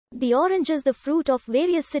The orange is the fruit of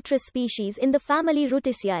various citrus species in the family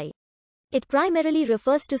Rutaceae. It primarily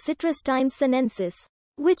refers to Citrus times sinensis,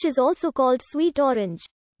 which is also called sweet orange,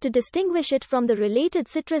 to distinguish it from the related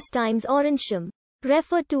Citrus times aurantium,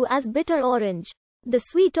 referred to as bitter orange. The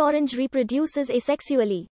sweet orange reproduces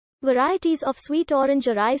asexually. Varieties of sweet orange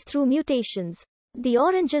arise through mutations. The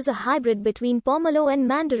orange is a hybrid between pomelo and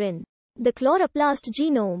mandarin. The chloroplast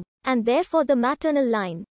genome, and therefore the maternal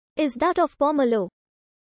line, is that of pomelo.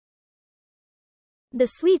 The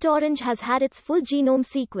sweet orange has had its full genome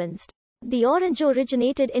sequenced. The orange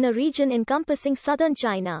originated in a region encompassing southern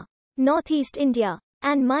China, northeast India,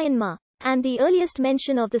 and Myanmar, and the earliest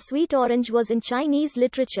mention of the sweet orange was in Chinese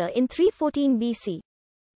literature in 314 BC.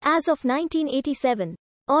 As of 1987,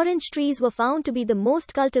 orange trees were found to be the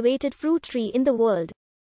most cultivated fruit tree in the world.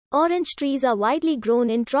 Orange trees are widely grown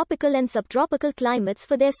in tropical and subtropical climates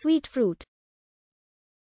for their sweet fruit.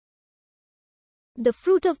 The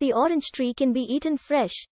fruit of the orange tree can be eaten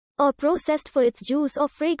fresh, or processed for its juice or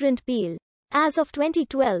fragrant peel. As of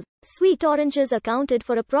 2012, sweet oranges accounted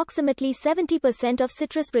for approximately 70% of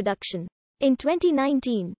citrus production. In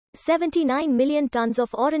 2019, 79 million tons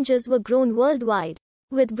of oranges were grown worldwide,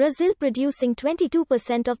 with Brazil producing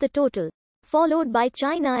 22% of the total, followed by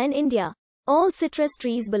China and India. All citrus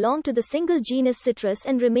trees belong to the single genus Citrus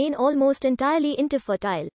and remain almost entirely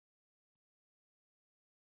interfertile.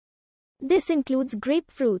 This includes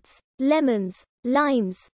grapefruits, lemons,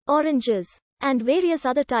 limes, oranges, and various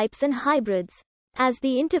other types and hybrids. As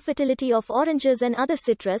the interfertility of oranges and other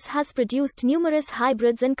citrus has produced numerous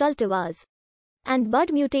hybrids and cultivars, and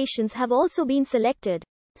bud mutations have also been selected,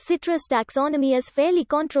 citrus taxonomy is fairly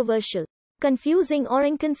controversial, confusing or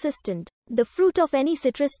inconsistent. The fruit of any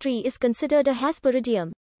citrus tree is considered a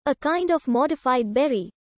Hesperidium, a kind of modified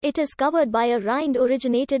berry. It is covered by a rind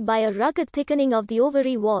originated by a rugged thickening of the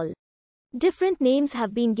ovary wall. Different names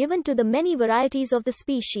have been given to the many varieties of the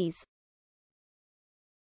species.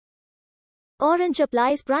 Orange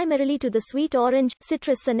applies primarily to the sweet orange,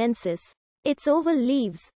 Citrus sinensis. Its oval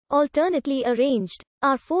leaves, alternately arranged,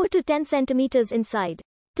 are 4 to 10 centimeters inside,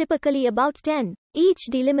 typically about 10, each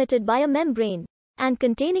delimited by a membrane, and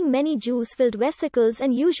containing many juice-filled vesicles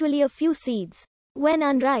and usually a few seeds. When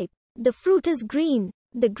unripe, the fruit is green.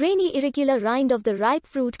 The grainy irregular rind of the ripe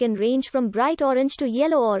fruit can range from bright orange to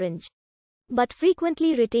yellow-orange, but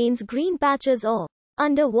frequently retains green patches or,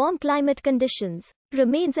 under warm climate conditions,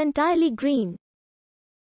 remains entirely green.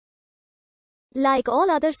 Like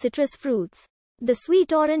all other citrus fruits, the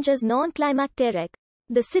sweet orange is non-climacteric.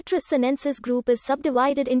 The Citrus sinensis group is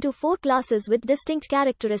subdivided into 4 classes with distinct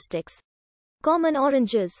characteristics. Common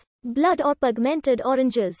oranges, blood or pigmented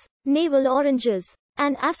oranges, navel oranges,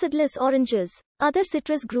 and acidless oranges. Other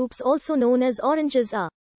citrus groups, also known as oranges, are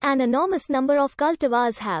an enormous number of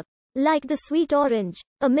cultivars have, like the sweet orange,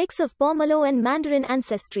 a mix of pomelo and mandarin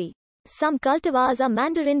ancestry. Some cultivars are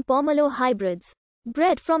mandarin-pomelo hybrids,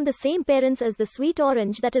 bred from the same parents as the sweet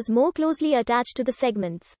orange that is more closely attached to the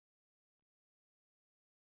segments.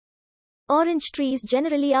 Orange trees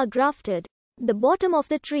generally are grafted. The bottom of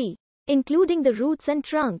the tree, including the roots and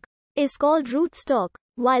trunk, is called rootstock,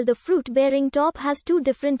 while the fruit-bearing top has 2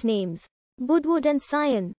 different names, budwood and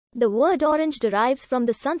scion. The word orange derives from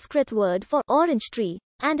the Sanskrit word for orange tree,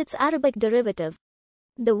 and its Arabic derivative.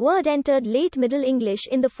 The word entered late Middle English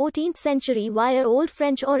in the 14th century via Old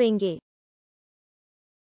French orange.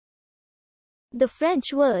 The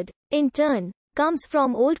French word, in turn, comes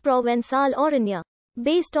from Old Provençal orania,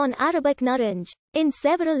 based on Arabic naranj. In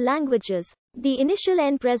several languages, the initial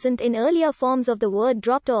n present in earlier forms of the word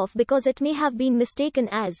dropped off because it may have been mistaken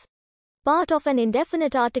as part of an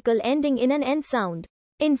indefinite article ending in an n sound.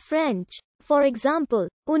 In French, for example,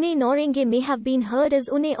 une orange may have been heard as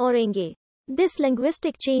une orange. This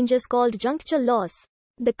linguistic change is called juncture loss.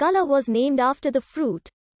 The color was named after the fruit,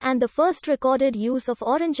 and the first recorded use of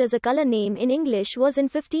orange as a color name in English was in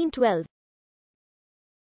 1512.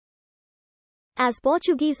 As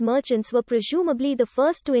Portuguese merchants were presumably the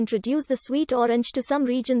first to introduce the sweet orange to some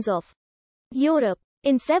regions of Europe,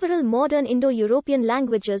 in several modern Indo-European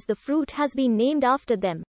languages the fruit has been named after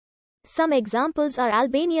them. Some examples are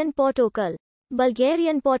Albanian portokal,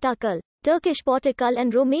 Bulgarian portakal, Turkish portakal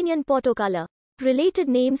and Romanian portokala. Related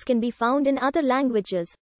names can be found in other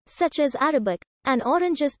languages, such as Arabic. An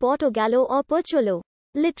orange is Portogallo or Porciolo,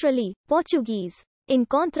 literally, Portuguese, in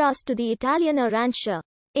contrast to the Italian arancia.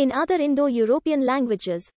 In other Indo-European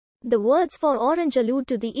languages, the words for orange allude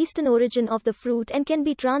to the eastern origin of the fruit and can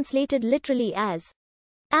be translated literally as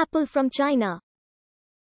apple from China.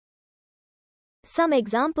 Some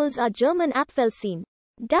examples are German Apfelsine,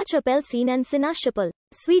 Dutch Appelsine and Sinaasappel,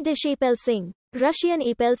 Swedish Apelsing, Russian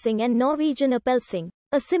Apelsing and Norwegian Apelsing.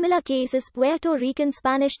 A similar case is Puerto Rican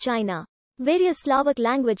Spanish China. Various Slavic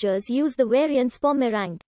languages use the variants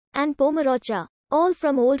pomerang and pomorocha, all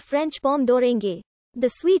from Old French pomme d'orange. The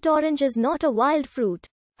sweet orange is not a wild fruit,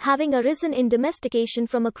 having arisen in domestication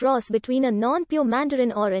from a cross between a non-pure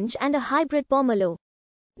mandarin orange and a hybrid pomelo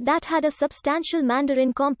that had a substantial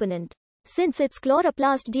mandarin component. Since its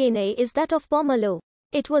chloroplast DNA is that of pomelo,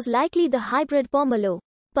 it was likely the hybrid pomelo,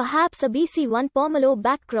 perhaps a BC1 pomelo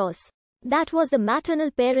backcross. That was the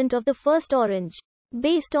maternal parent of the first orange.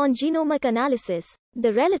 Based on genomic analysis,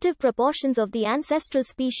 the relative proportions of the ancestral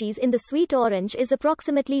species in the sweet orange is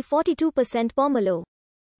approximately 42% pomelo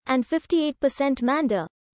and 58% mandar.